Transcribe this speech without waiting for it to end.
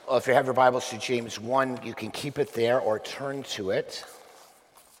Well, if you have your Bibles to James 1, you can keep it there or turn to it.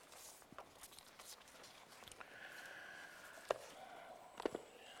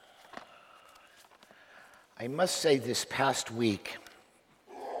 I must say this past week,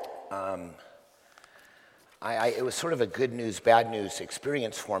 it was sort of a good news, bad news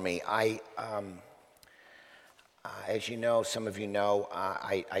experience for me. As you know, some of you know,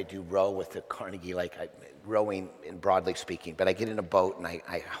 I do row with the Carnegie, rowing in broadly speaking, but I get in a boat and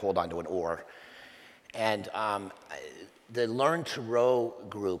I hold onto an oar. And the Learn to Row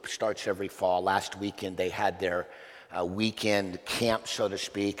group starts every fall. Last weekend, they had their weekend camp, so to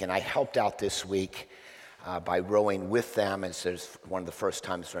speak, and I helped out this week by rowing with them, as there's one of the first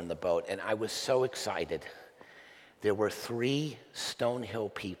times they're in the boat, and I was so excited. There were 3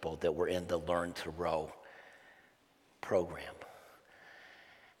 Stonehill people that were in the Learn to Row program.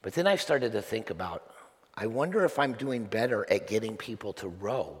 But then I started to think about, I wonder if I'm doing better at getting people to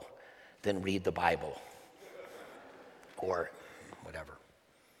row than read the Bible or whatever.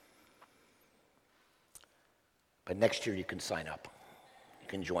 But next year you can sign up. You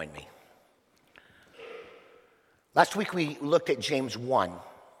can join me. Last week we looked at James 1.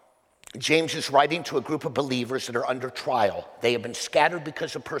 James is writing to a group of believers that are under trial. They have been scattered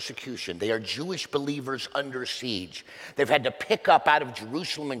because of persecution. They are Jewish believers under siege. They've had to pick up out of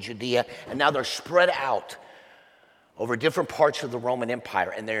Jerusalem and Judea, and now they're spread out over different parts of the Roman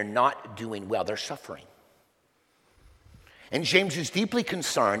Empire, and they're not doing well. They're suffering. And James is deeply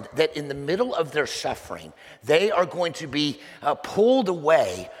concerned that in the middle of their suffering, they are going to be pulled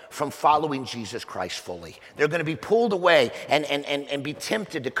away from following Jesus Christ fully. They're going to be pulled away and be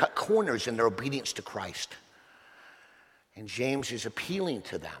tempted to cut corners in their obedience to Christ. And James is appealing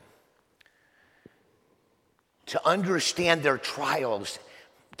to them to understand their trials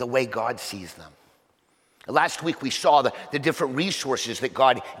the way God sees them. Last week we saw the different resources that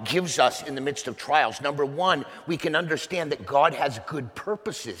God gives us in the midst of trials. Number 1, we can understand that God has good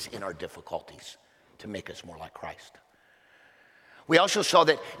purposes in our difficulties to make us more like Christ. We also saw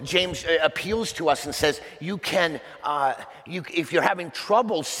that James appeals to us and says, if you're having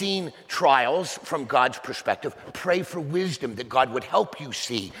trouble seeing trials from God's perspective, pray for wisdom that God would help you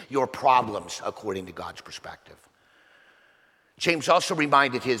see your problems according to God's perspective. James also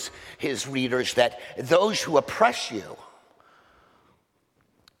reminded his readers that those who oppress you,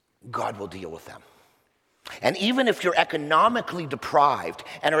 God will deal with them. And even if you're economically deprived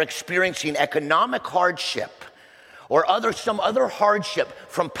and are experiencing economic hardship or some other hardship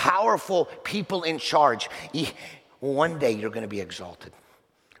from powerful people in charge, one day you're going to be exalted.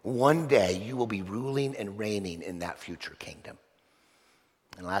 One day you will be ruling and reigning in that future kingdom.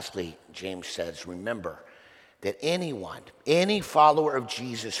 And lastly, James says, remember that any follower of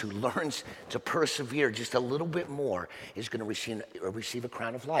Jesus who learns to persevere just a little bit more is going to receive a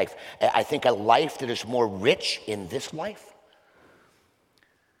crown of life. I think a life that is more rich in this life,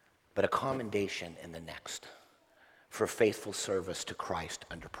 but a commendation in the next for faithful service to Christ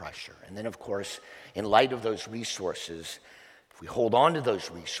under pressure. And then, of course, in light of those resources, if we hold on to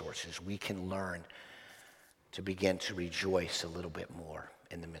those resources, we can learn to begin to rejoice a little bit more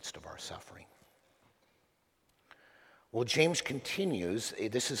in the midst of our suffering. Well, James continues.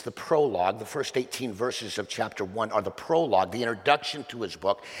 This is the prologue. The first 18 verses of chapter 1 are the prologue, the introduction to his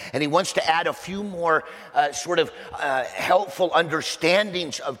book. And he wants to add a few more helpful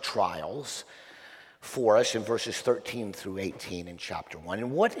understandings of trials for us in verses 13 through 18 in chapter 1.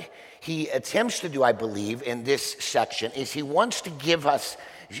 And what he attempts to do, I believe, in this section is he wants to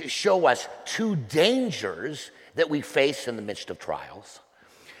show us 2 dangers that we face in the midst of trials,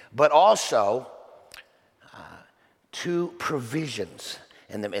 but also 2 provisions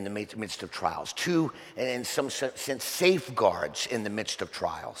in the midst of trials, 2, in some sense, safeguards in the midst of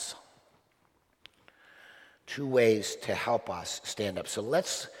trials. 2 ways to help us stand up. So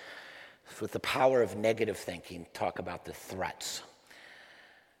let's, with the power of negative thinking, talk about the threats.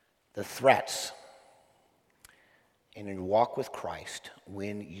 The threats in your walk with Christ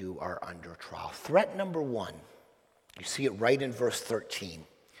when you are under trial. Threat number 1, you see it right in verse 13.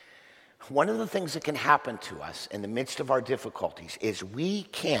 One of the things that can happen to us in the midst of our difficulties is we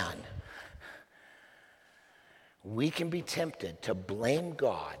can be tempted to blame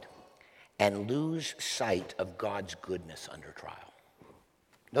God and lose sight of God's goodness under trial.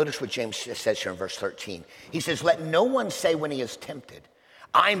 Notice what James says here in verse 13. He says, let no one say when he is tempted,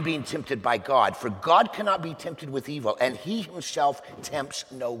 I'm being tempted by God, for God cannot be tempted with evil, and he himself tempts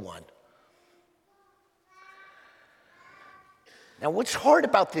no one. Now, what's hard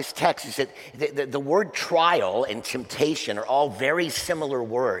about this text is that the word trial and temptation are all very similar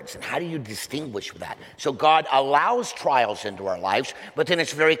words. And how do you distinguish that? So God allows trials into our lives, but then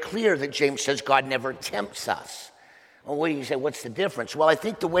it's very clear that James says God never tempts us. Well, what do you say, what's the difference? Well, I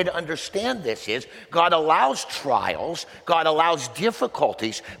think the way to understand this is God allows trials, God allows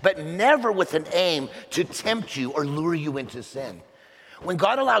difficulties, but never with an aim to tempt you or lure you into sin. When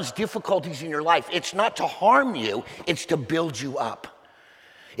God allows difficulties in your life, it's not to harm you, it's to build you up.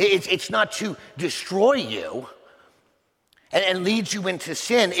 It's not to destroy you and lead you into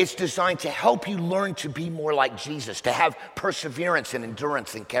sin. It's designed to help you learn to be more like Jesus, to have perseverance and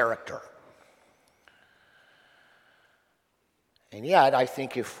endurance and character. And yet, I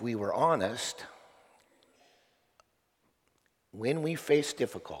think if we were honest, when we face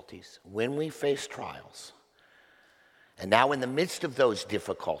difficulties, when we face trials, and now in the midst of those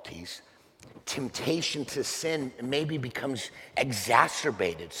difficulties, temptation to sin maybe becomes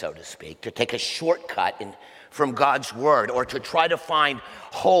exacerbated, so to speak, to take a shortcut from God's word, or to try to find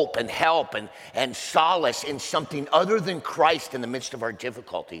hope and help and solace in something other than Christ in the midst of our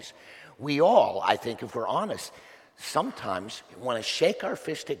difficulties. We all, I think, if we're honest, sometimes want to shake our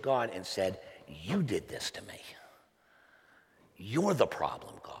fist at God and said, you did this to me. You're the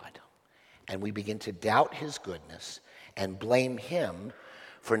problem, God. And we begin to doubt his goodness and blame him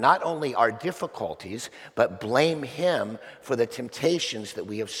for not only our difficulties, but blame him for the temptations that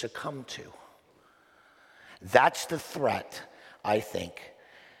we have succumbed to. That's the threat, I think,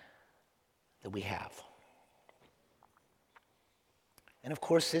 that we have. And of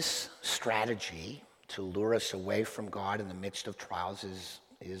course, this strategy to lure us away from God in the midst of trials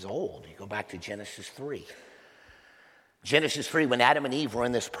is old. You go back to Genesis 3. Genesis 3, when Adam and Eve were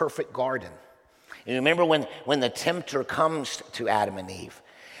in this perfect garden. And remember when the tempter comes to Adam and Eve,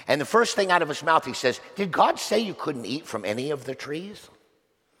 and the first thing out of his mouth he says, did God say you couldn't eat from any of the trees?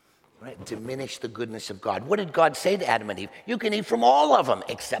 Right? Diminish the goodness of God. What did God say to Adam and Eve? You can eat from all of them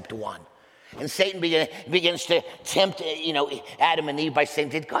except one. And Satan begins to tempt Adam and Eve by saying,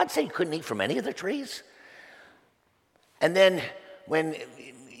 did God say you couldn't eat from any of the trees? And then when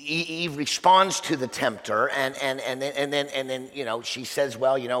Eve responds to the tempter, and then she says,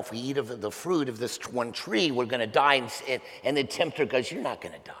 well, if we eat of the fruit of this one tree, we're going to die. And the tempter goes, you're not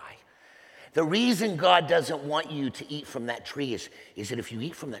going to die. The reason God doesn't want you to eat from that tree is that if you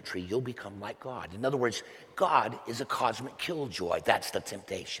eat from that tree, you'll become like God. In other words, God is a cosmic killjoy. That's the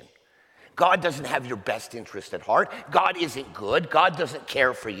temptation. God doesn't have your best interest at heart. God isn't good. God doesn't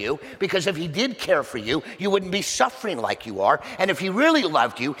care for you, because if he did care for you, you wouldn't be suffering like you are. And if he really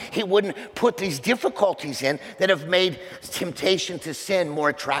loved you, he wouldn't put these difficulties in that have made temptation to sin more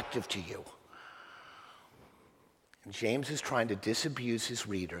attractive to you. And James is trying to disabuse his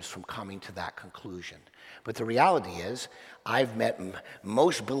readers from coming to that conclusion. But the reality is, I've met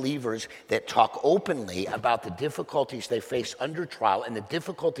most believers that talk openly about the difficulties they face under trial and the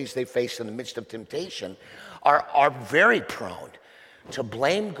difficulties they face in the midst of temptation are very prone to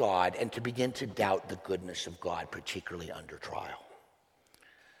blame God and to begin to doubt the goodness of God, particularly under trial.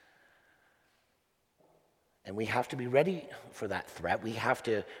 And we have to be ready for that threat. We have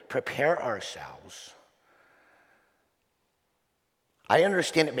to prepare ourselves. I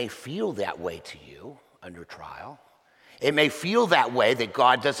understand it may feel that way to you under trial. It may feel that way that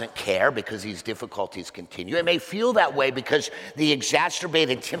God doesn't care because these difficulties continue. It may feel that way because the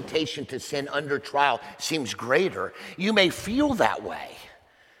exacerbated temptation to sin under trial seems greater. You may feel that way,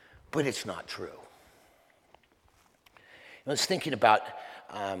 but it's not true. I was thinking about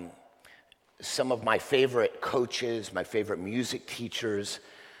some of my favorite coaches, my favorite music teachers,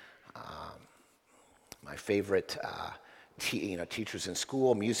 my favorite teachers in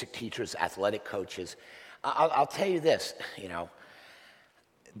school, music teachers, athletic coaches. I'll tell you this,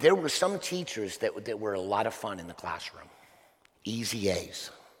 there were some teachers that were a lot of fun in the classroom. Easy A's.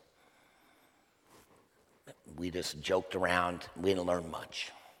 We just joked around. We didn't learn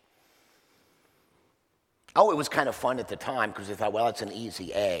much. Oh, it was kind of fun at the time because we thought, well, it's an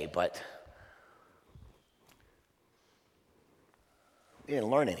easy A, but we didn't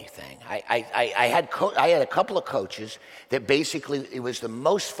learn anything. I had a couple of coaches that basically, it was the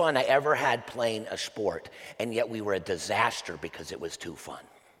most fun I ever had playing a sport, and yet we were a disaster because it was too fun.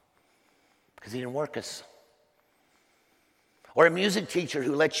 Because he didn't work us. Or a music teacher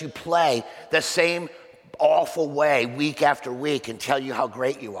who lets you play the same awful way week after week and tell you how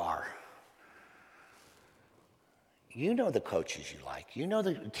great you are. You know the coaches you like. You know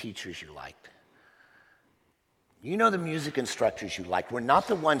the teachers you liked. You know the music instructors you liked were not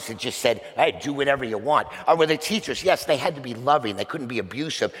the ones that just said, hey, do whatever you want. Or were the teachers? Yes, they had to be loving. They couldn't be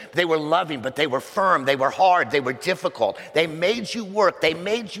abusive. They were loving, but they were firm. They were hard. They were difficult. They made you work. They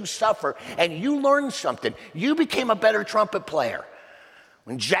made you suffer. And you learned something. You became a better trumpet player.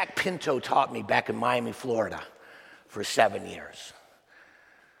 When Jack Pinto taught me back in Miami, Florida for 7 years.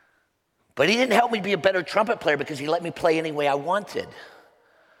 But he didn't help me be a better trumpet player because he let me play any way I wanted.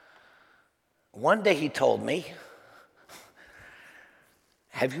 One day he told me,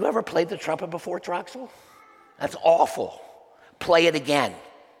 have you ever played the trumpet before, Troxel? That's awful. Play it again.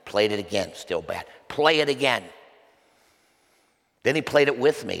 Played it again, still bad. Play it again. Then he played it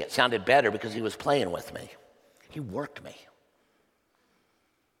with me. It sounded better because he was playing with me. He worked me.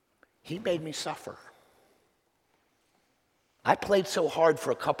 He made me suffer. I played so hard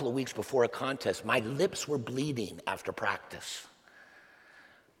for a couple of weeks before a contest, my lips were bleeding after practice.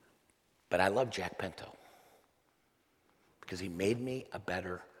 But I love Jack Pinto because he made me a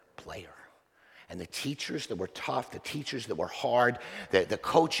better player. And the teachers that were tough, the teachers that were hard, the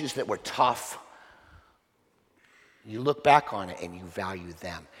coaches that were tough, you look back on it and you value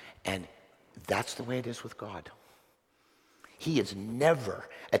them. And that's the way it is with God. He is never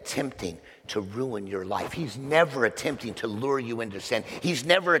attempting to ruin your life. He's never attempting to lure you into sin. He's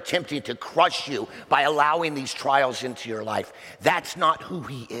never attempting to crush you by allowing these trials into your life. That's not who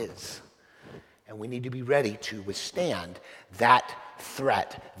he is. And we need to be ready to withstand that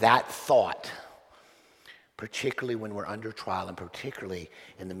threat, that thought, particularly when we're under trial and particularly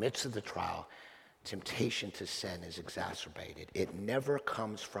in the midst of the trial, temptation to sin is exacerbated. It never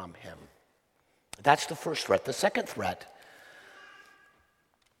comes from him. That's the first threat. The second threat,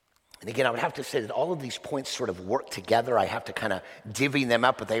 and again, I would have to say that all of these points sort of work together. I have to kind of divvy them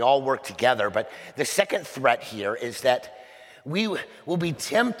up, but they all work together. But the second threat here is that we will be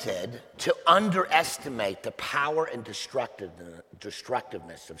tempted to underestimate the power and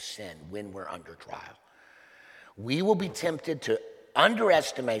destructiveness of sin when we're under trial. We will be tempted to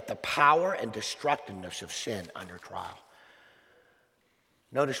underestimate the power and destructiveness of sin under trial.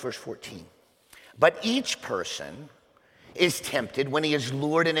 Notice verse 14. But each person is tempted when he is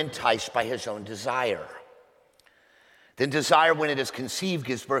lured and enticed by his own desire. Then desire, when it is conceived,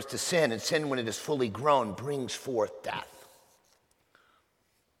 gives birth to sin, and sin, when it is fully grown, brings forth death.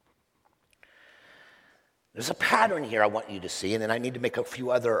 There's a pattern here I want you to see, and then I need to make a few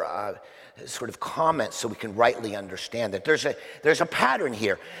other sort of comments so we can rightly understand that. There's a pattern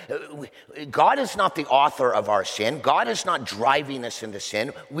here. God is not the author of our sin. God is not driving us into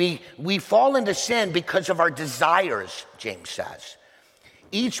sin. We fall into sin because of our desires, James says.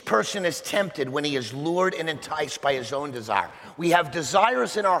 Each person is tempted when he is lured and enticed by his own desire. We have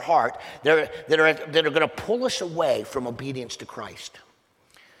desires in our heart that are going to pull us away from obedience to Christ.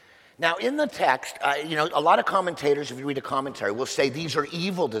 Now, in the text, a lot of commentators, if you read a commentary, will say these are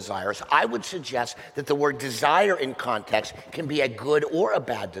evil desires. I would suggest that the word desire in context can be a good or a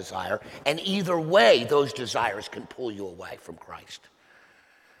bad desire, and either way, those desires can pull you away from Christ.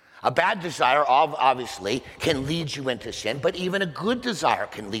 A bad desire, obviously, can lead you into sin, but even a good desire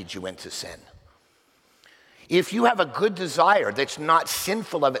can lead you into sin. If you have a good desire that's not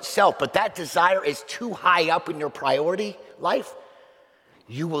sinful of itself, but that desire is too high up in your priority life,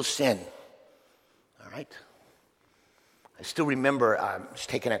 you will sin. All right? I still remember I was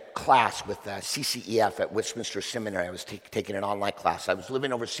taking a class with CCEF at Westminster Seminary. I was taking an online class. I was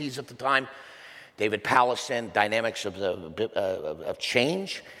living overseas at the time. David Pallison, Dynamics of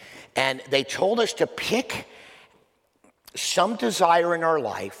Change. And they told us to pick some desire in our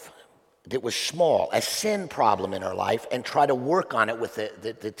life that was small, a sin problem in our life, and try to work on it with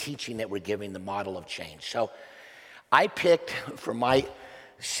the teaching that we're giving, the model of change. So I picked for my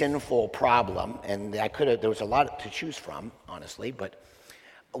sinful problem, and there was a lot to choose from, honestly, but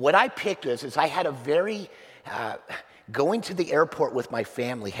what I picked is I had a going to the airport with my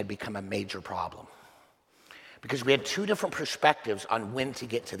family had become a major problem because we had two different perspectives on when to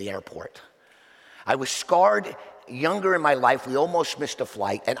get to the airport. I was scarred younger in my life. We almost missed a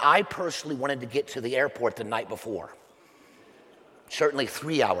flight, and I personally wanted to get to the airport the night before, certainly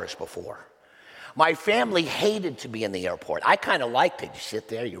 3 hours before. My family hated to be in the airport. I kind of liked it. You sit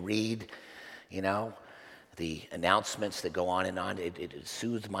there, you read, the announcements that go on and on. It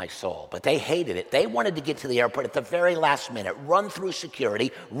soothed my soul. But they hated it. They wanted to get to the airport at the very last minute, run through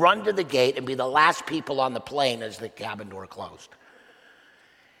security, run to the gate, and be the last people on the plane as the cabin door closed.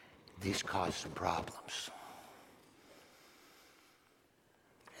 These caused some problems.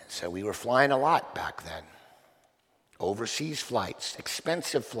 And so we were flying a lot back then. Overseas flights,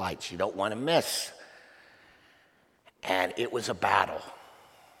 expensive flights you don't want to miss. And it was a battle.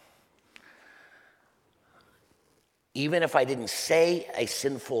 Even if I didn't say a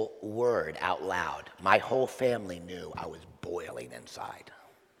sinful word out loud, my whole family knew I was boiling inside.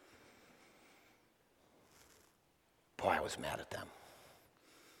 Boy, I was mad at them.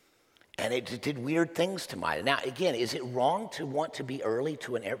 And it did weird things to mine. Now, again, is it wrong to want to be early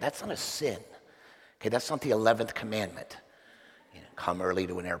to an airport? That's not a sin. Okay, that's not the 11th commandment. Come early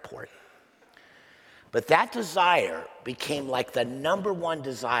to an airport. But that desire became like the number one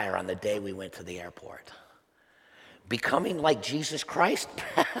desire on the day we went to the airport. Becoming like Jesus Christ,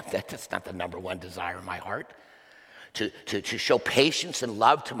 that's not the number one desire in my heart. To show patience and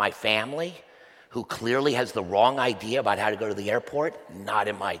love to my family, who clearly has the wrong idea about how to go to the airport, not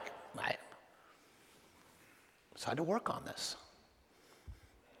in my. So I had to work on this.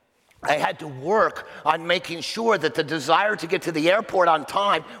 I had to work on making sure that the desire to get to the airport on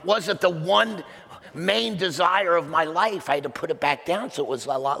time wasn't the one main desire of my life. I had to put it back down so it was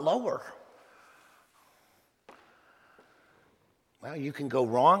a lot lower. Well, you can go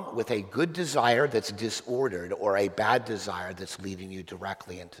wrong with a good desire that's disordered or a bad desire that's leading you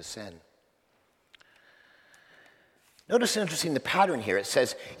directly into sin. Notice interesting the pattern here. It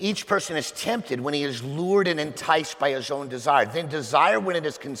says, each person is tempted when he is lured and enticed by his own desire. Then desire, when it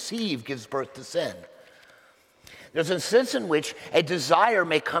is conceived, gives birth to sin. There's a sense in which a desire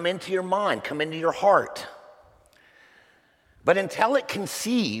may come into your mind, come into your heart. But until it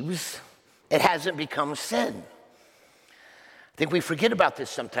conceives, it hasn't become sin. I think we forget about this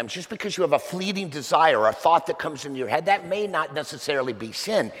sometimes. Just because you have a fleeting desire or a thought that comes into your head, that may not necessarily be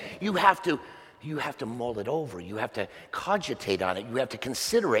sin. You have to mull it over. You have to cogitate on it. You have to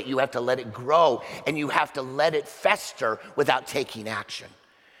consider it. You have to let it grow, and you have to let it fester without taking action.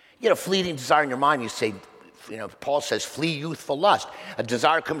 You get a fleeting desire in your mind, you say, Paul says, flee youthful lust. A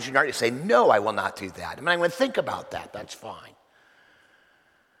desire comes in your heart, you say, no, I will not do that. I'm going to think about that. That's fine.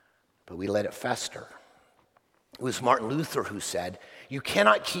 But we let it fester. It was Martin Luther who said, you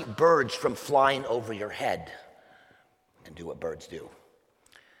cannot keep birds from flying over your head and do what birds do.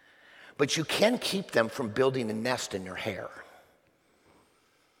 But you can keep them from building a nest in your hair.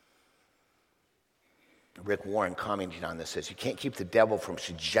 Rick Warren commenting on this says, you can't keep the devil from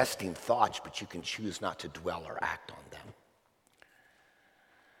suggesting thoughts, but you can choose not to dwell or act on them.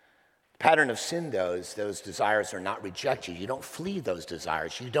 The pattern of sin, those desires are not rejected. You don't flee those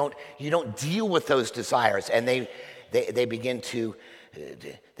desires. You don't deal with those desires, and they begin to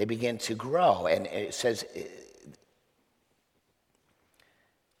grow. And it says,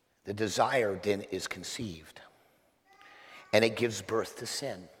 the desire then is conceived, and it gives birth to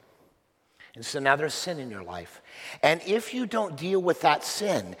sin. And so now there's sin in your life. And if you don't deal with that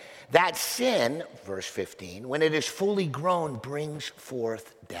sin, verse 15, when it is fully grown, brings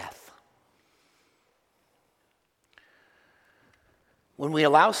forth death. When we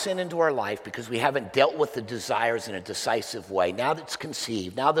allow sin into our life because we haven't dealt with the desires in a decisive way, now that it's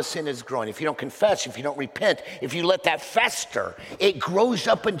conceived, now the sin is growing. If you don't confess, if you don't repent, if you let that fester, it grows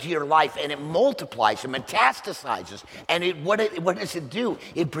up into your life and it multiplies and metastasizes. And what does it do?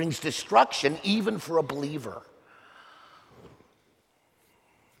 It brings destruction even for a believer.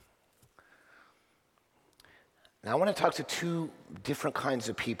 Now I want to talk to two different kinds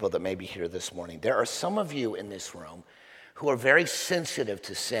of people that may be here this morning. There are some of you in this room who are very sensitive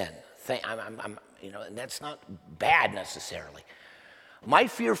to sin. And that's not bad necessarily. My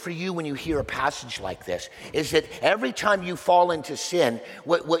fear for you when you hear a passage like this is that every time you fall into sin,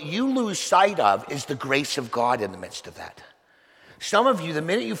 what you lose sight of is the grace of God in the midst of that. Some of you, the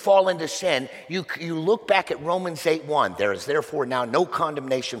minute you fall into sin, you look back at Romans 8:1. There is therefore now no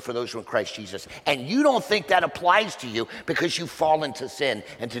condemnation for those who are in Christ Jesus. And you don't think that applies to you because you fall into sin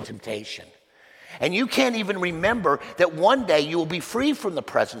and to temptation. And you can't even remember that one day you will be free from the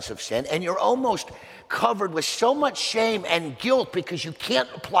presence of sin, and you're almost covered with so much shame and guilt because you can't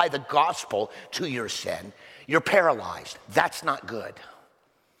apply the gospel to your sin. You're paralyzed. That's not good.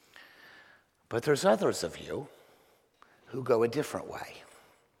 But there's others of you who go a different way.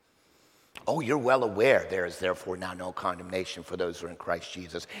 Oh, you're well aware there is therefore now no condemnation for those who are in Christ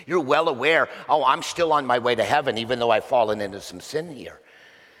Jesus. You're well aware, I'm still on my way to heaven even though I've fallen into some sin here.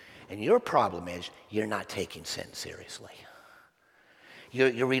 And your problem is you're not taking sin seriously.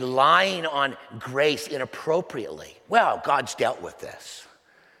 You're relying on grace inappropriately. Well, God's dealt with this.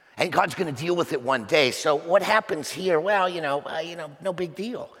 And God's going to deal with it one day. So what happens here? Well, no big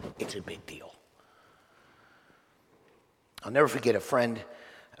deal. It's a big deal. I'll never forget a friend.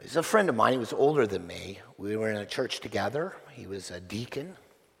 He was a friend of mine. He was older than me. We were in a church together. He was a deacon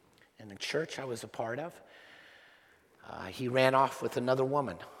in the church I was a part of. He ran off with another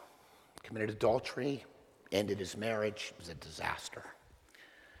woman, committed adultery, ended his marriage. It was a disaster.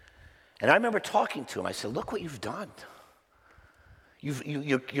 And I remember talking to him. I said, look what you've done.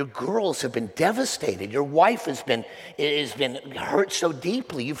 Your girls have been devastated. Your wife has been hurt so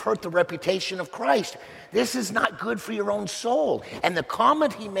deeply. You've hurt the reputation of Christ. This is not good for your own soul. And the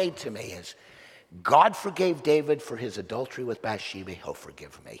comment he made to me is, God forgave David for his adultery with Bathsheba. He'll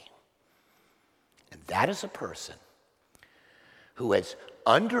forgive me. And that is a person who has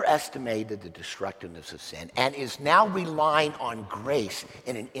underestimated the destructiveness of sin and is now relying on grace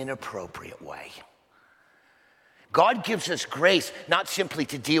in an inappropriate way. God gives us grace not simply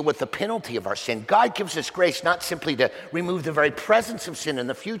to deal with the penalty of our sin. God gives us grace not simply to remove the very presence of sin in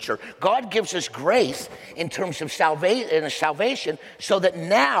the future. God gives us grace in terms of salvation so that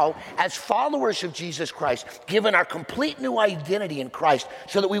now, as followers of Jesus Christ, given our complete new identity in Christ,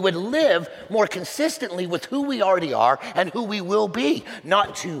 so that we would live more consistently with who we already are and who we will be,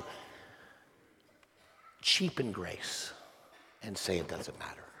 not to cheapen grace and say it doesn't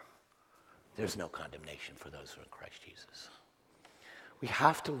matter. There's no condemnation for those who are in Christ Jesus. We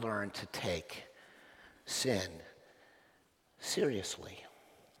have to learn to take sin seriously.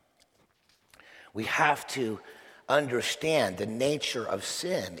 We have to understand the nature of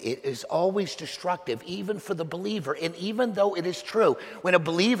sin. It is always destructive, even for the believer. And even though it is true,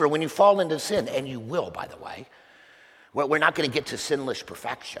 when you fall into sin, and you will, by the way, we're not going to get to sinless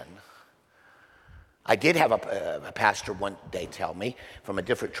perfection. I did have a pastor one day tell me from a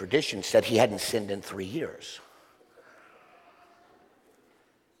different tradition, said he hadn't sinned in 3 years.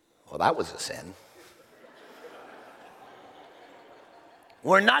 Well, that was a sin.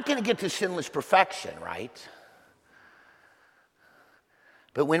 We're not going to get to sinless perfection, right?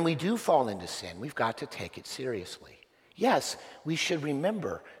 But when we do fall into sin, we've got to take it seriously. Yes, we should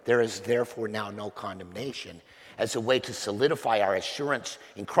remember there is therefore now no condemnation as a way to solidify our assurance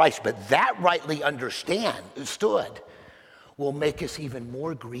in Christ. But that rightly understood will make us even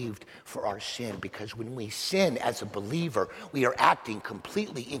more grieved for our sin, because when we sin as a believer, we are acting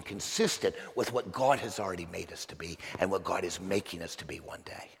completely inconsistent with what God has already made us to be and what God is making us to be one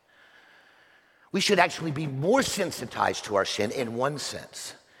day. We should actually be more sensitized to our sin in one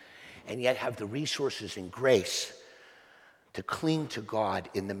sense, and yet have the resources and grace to cling to God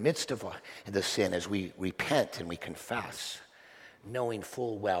in the midst of the sin as we repent and we confess, knowing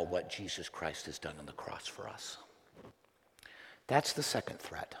full well what Jesus Christ has done on the cross for us. That's the second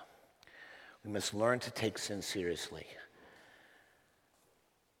threat. We must learn to take sin seriously,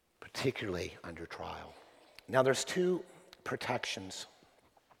 particularly under trial. Now, there's two protections,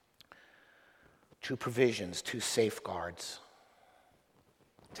 two provisions, two safeguards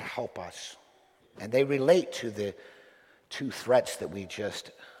to help us. And they relate to the two threats that we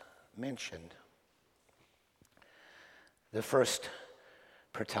just mentioned. The first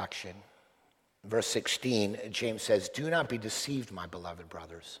protection, verse 16, James says, "Do not be deceived, my beloved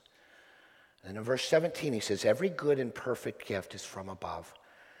brothers." And in verse 17, he says, "Every good and perfect gift is from above,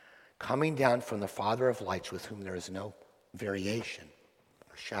 coming down from the Father of lights, with whom there is no variation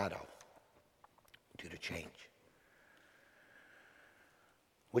or shadow due to change."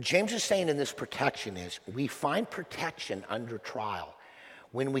 What James is saying in this protection is we find protection under trial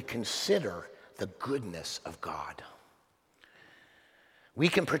when we consider the goodness of God. We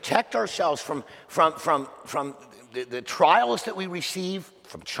can protect ourselves from the trials that we receive,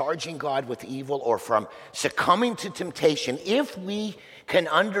 from charging God with evil or from succumbing to temptation, if we can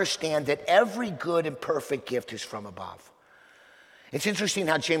understand that every good and perfect gift is from above. It's interesting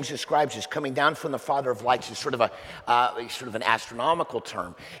how James describes this coming down from the Father of lights. It's sort of an astronomical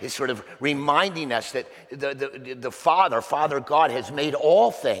term. It's sort of reminding us that the Father God, has made all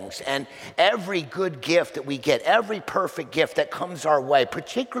things, and every good gift that we get, every perfect gift that comes our way,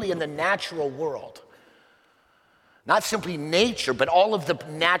 particularly in the natural world, not simply nature, but all of the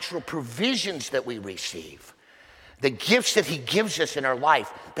natural provisions that we receive, the gifts that he gives us in our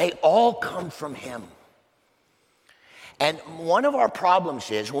life, they all come from him. And one of our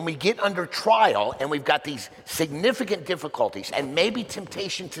problems is when we get under trial and we've got these significant difficulties and maybe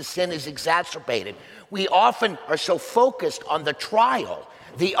temptation to sin is exacerbated, we often are so focused on the trial,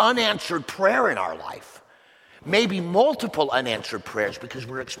 the unanswered prayer in our life, maybe multiple unanswered prayers because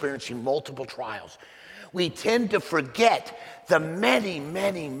we're experiencing multiple trials. We tend to forget the many,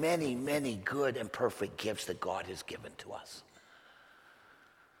 many, many, many good and perfect gifts that God has given to us.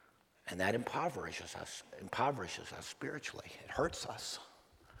 And that impoverishes us spiritually. It hurts us.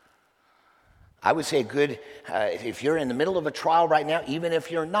 I would say if you're in the middle of a trial right now, even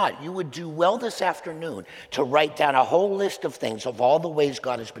if you're not, you would do well this afternoon to write down a whole list of things of all the ways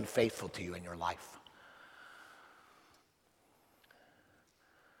God has been faithful to you in your life.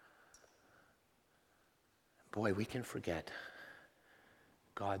 Boy, we can forget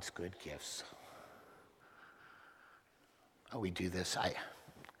God's good gifts. Oh, we do this.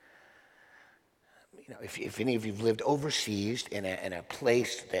 If any of you've lived overseas in a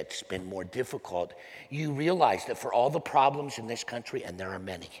place that's been more difficult, you realize that for all the problems in this country, and there are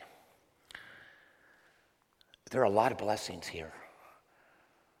many, there are a lot of blessings here.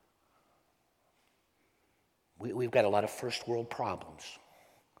 We've got a lot of first world problems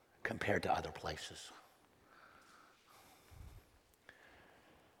compared to other places.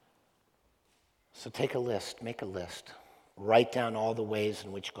 So take a list, make a list. Write down all the ways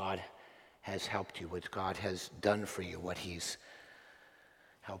in which God has helped you, what God has done for you, what he's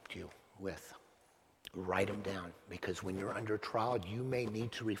helped you with. Write them down, because when you're under trial, you may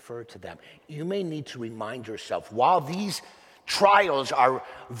need to refer to them. You may need to remind yourself, while these trials are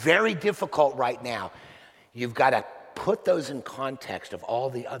very difficult right now, you've got to put those in context of all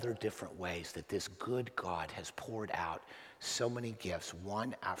the other different ways that this good God has poured out so many gifts,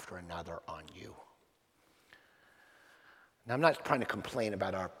 one after another, on you. Now, I'm not trying to complain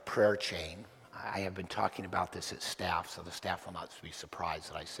about our prayer chain. I have been talking about this at staff, so the staff will not be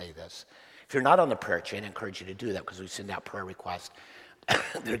surprised that I say this. If you're not on the prayer chain, I encourage you to do that, because we send out prayer requests.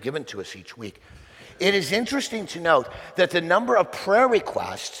 They're given to us each week. It is interesting to note that the number of prayer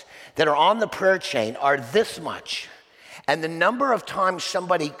requests that are on the prayer chain are this much. And the number of times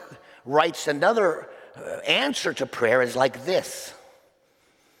somebody writes another answer to prayer is like this.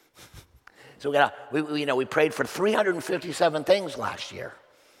 So we prayed for 357 things last year.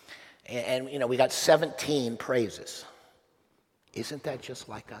 And we got 17 praises. Isn't that just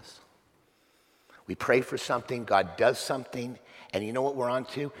like us? We pray for something, God does something, and you know what we're on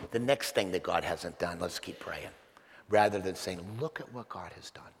to? The next thing that God hasn't done, let's keep praying. Rather than saying, look at what God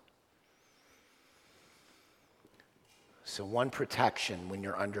has done. So one protection when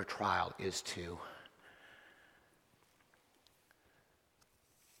you're under trial is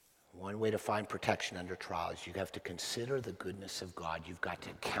one way to find protection under trial is you have to consider the goodness of God. You've got to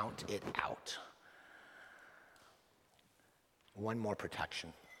count it out. One more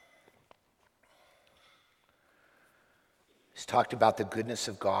protection. He's talked about the goodness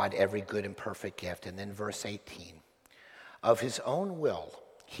of God, every good and perfect gift. And then verse 18. Of his own will,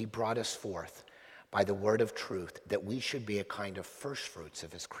 he brought us forth by the word of truth, that we should be a kind of first fruits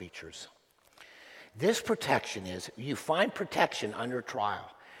of his creatures. This protection is, you find protection under trial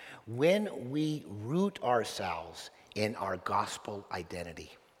when we root ourselves in our gospel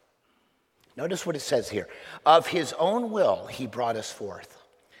identity. Notice what it says here. Of his own will, he brought us forth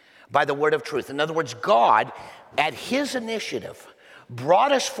by the word of truth. In other words, God, at his initiative,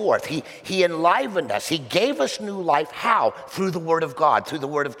 brought us forth. He enlivened us. He gave us new life. How? Through the word of God, through the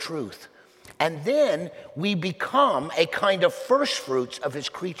word of truth. And then we become a kind of first fruits of his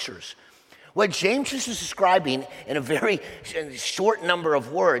creatures. What James is describing in a very short number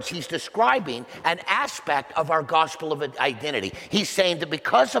of words, he's describing an aspect of our gospel of identity. He's saying that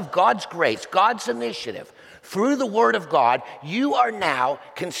because of God's grace, God's initiative, through the word of God, you are now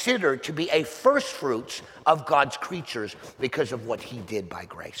considered to be a first fruits of God's creatures because of what he did by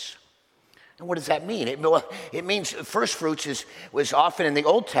grace. And what does that mean? It means first fruits was often in the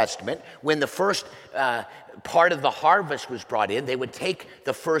Old Testament when the first part of the harvest was brought in. They would take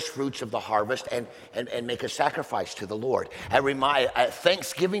the first fruits of the harvest and make a sacrifice to the Lord.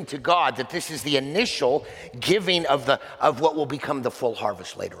 Thanksgiving to God that this is the initial giving of what will become the full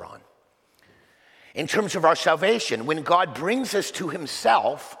harvest later on. In terms of our salvation, when God brings us to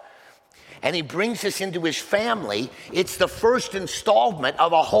himself, and he brings us into his family, it's the first installment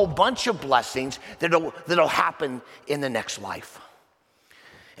of a whole bunch of blessings that'll happen in the next life.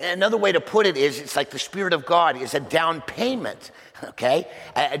 And another way to put it is, it's like the Spirit of God is a down payment, okay?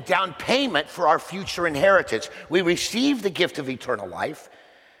 A down payment for our future inheritance. We receive the gift of eternal life,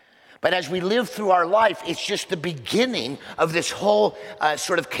 but as we live through our life, it's just the beginning of this whole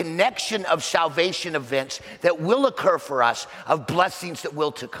sort of connection of salvation events that will occur for us, of blessings that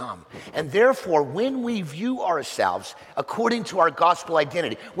will to come. And therefore, when we view ourselves according to our gospel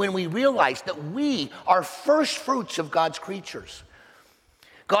identity, when we realize that we are first fruits of God's creatures,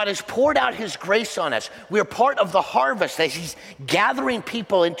 God has poured out his grace on us. We're part of the harvest as he's gathering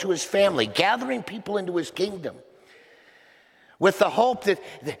people into his family, gathering people into his kingdom, with the hope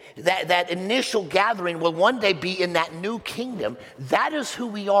that initial gathering will one day be in that new kingdom. That is who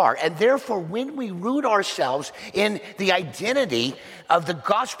we are. And therefore, when we root ourselves in the identity of the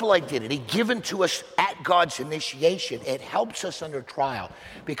gospel identity given to us at God's initiation, it helps us under trial,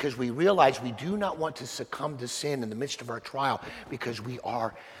 because we realize we do not want to succumb to sin in the midst of our trial, because we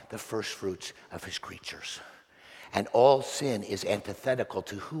are the first fruits of his creatures. And all sin is antithetical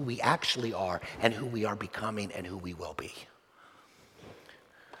to who we actually are and who we are becoming and who we will be.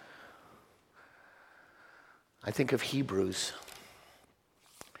 I think of Hebrews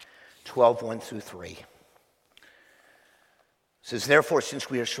 12, 1 through 3. It says, therefore, since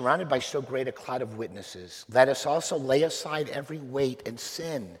we are surrounded by so great a cloud of witnesses, let us also lay aside every weight and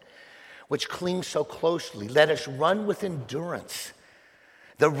sin which clings so closely. Let us run with endurance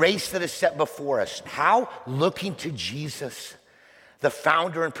the race that is set before us. How? Looking to Jesus, the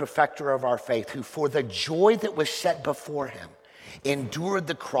founder and perfecter of our faith, who for the joy that was set before him endured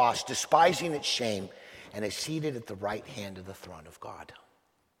the cross, despising its shame, and is seated at the right hand of the throne of God.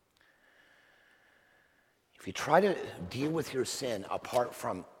 If you try to deal with your sin apart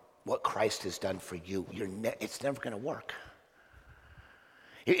from what Christ has done for you, it's never going to work.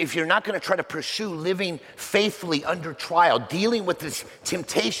 If you're not going to try to pursue living faithfully under trial, dealing with these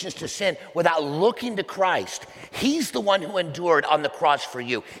temptations to sin without looking to Christ, he's the one who endured on the cross for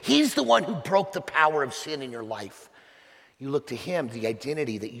you. He's the one who broke the power of sin in your life. You look to him, the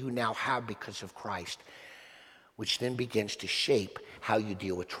identity that you now have because of Christ, which then begins to shape how you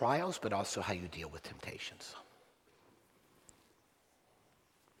deal with trials, but also how you deal with temptations.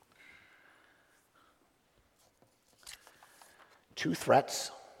 Two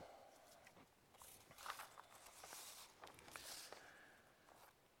threats.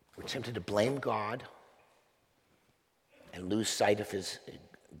 We're tempted to blame God and lose sight of his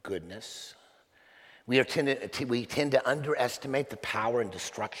goodness. We tend to underestimate the power and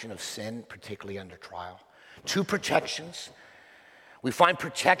destruction of sin, particularly under trial. Two protections. We find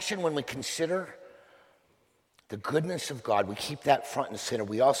protection when we consider the goodness of God. We keep that front and center.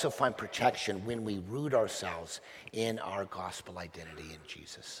 We also find protection when we root ourselves in our gospel identity in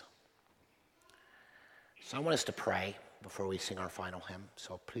Jesus. So I want us to pray before we sing our final hymn.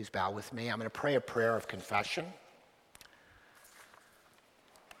 So please bow with me. I'm going to pray a prayer of confession.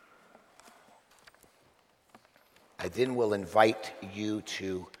 I then will invite you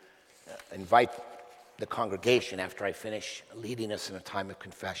to invite the congregation after I finish leading us in a time of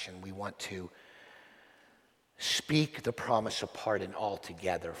confession. We want to speak the promise of pardon all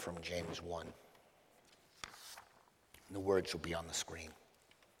together from James 1. And the words will be on the screen.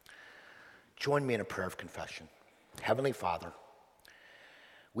 Join me in a prayer of confession. Heavenly Father,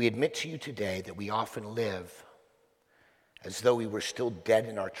 we admit to you today that we often live as though we were still dead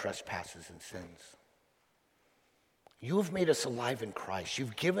in our trespasses and sins. You have made us alive in Christ.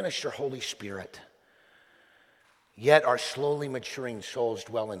 You've given us your Holy Spirit. Yet our slowly maturing souls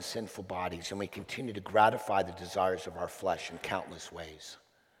dwell in sinful bodies, and we continue to gratify the desires of our flesh in countless ways.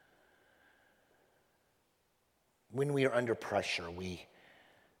 When we are under pressure, we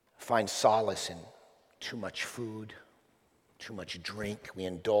find solace in too much food, too much drink. We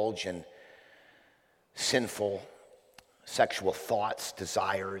indulge in sinful sexual thoughts,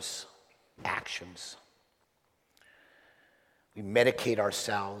 desires, actions. We medicate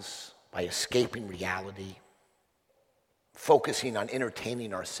ourselves by escaping reality, focusing on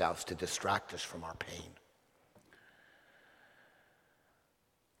entertaining ourselves to distract us from our pain.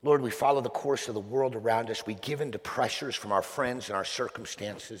 Lord, we follow the course of the world around us. We give in to pressures from our friends and our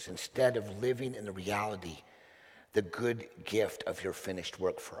circumstances instead of living in the reality, the good gift of your finished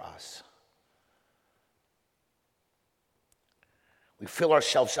work for us. We fill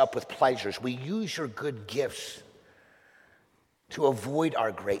ourselves up with pleasures. We use your good gifts to avoid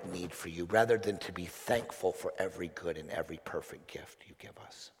our great need for you rather than to be thankful for every good and every perfect gift you give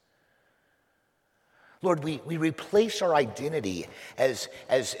us. Lord, we replace our identity as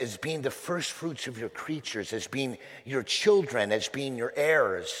being the first fruits of your creatures, as being your children, as being your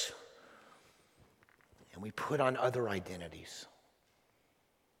heirs. And we put on other identities.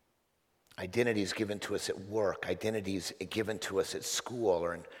 Identities given to us at work, identities given to us at school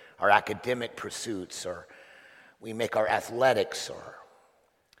or in our academic pursuits, or we make our athletics or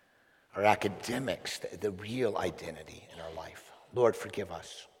our academics the real identity in our life. Lord, forgive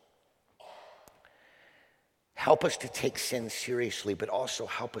us. Help us to take sin seriously, but also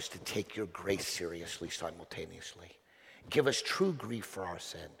help us to take your grace seriously simultaneously. Give us true grief for our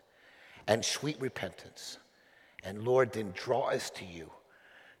sin and sweet repentance. And Lord, then draw us to you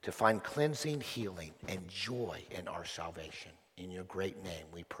to find cleansing, healing, and joy in our salvation. In your great name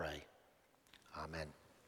we pray. Amen.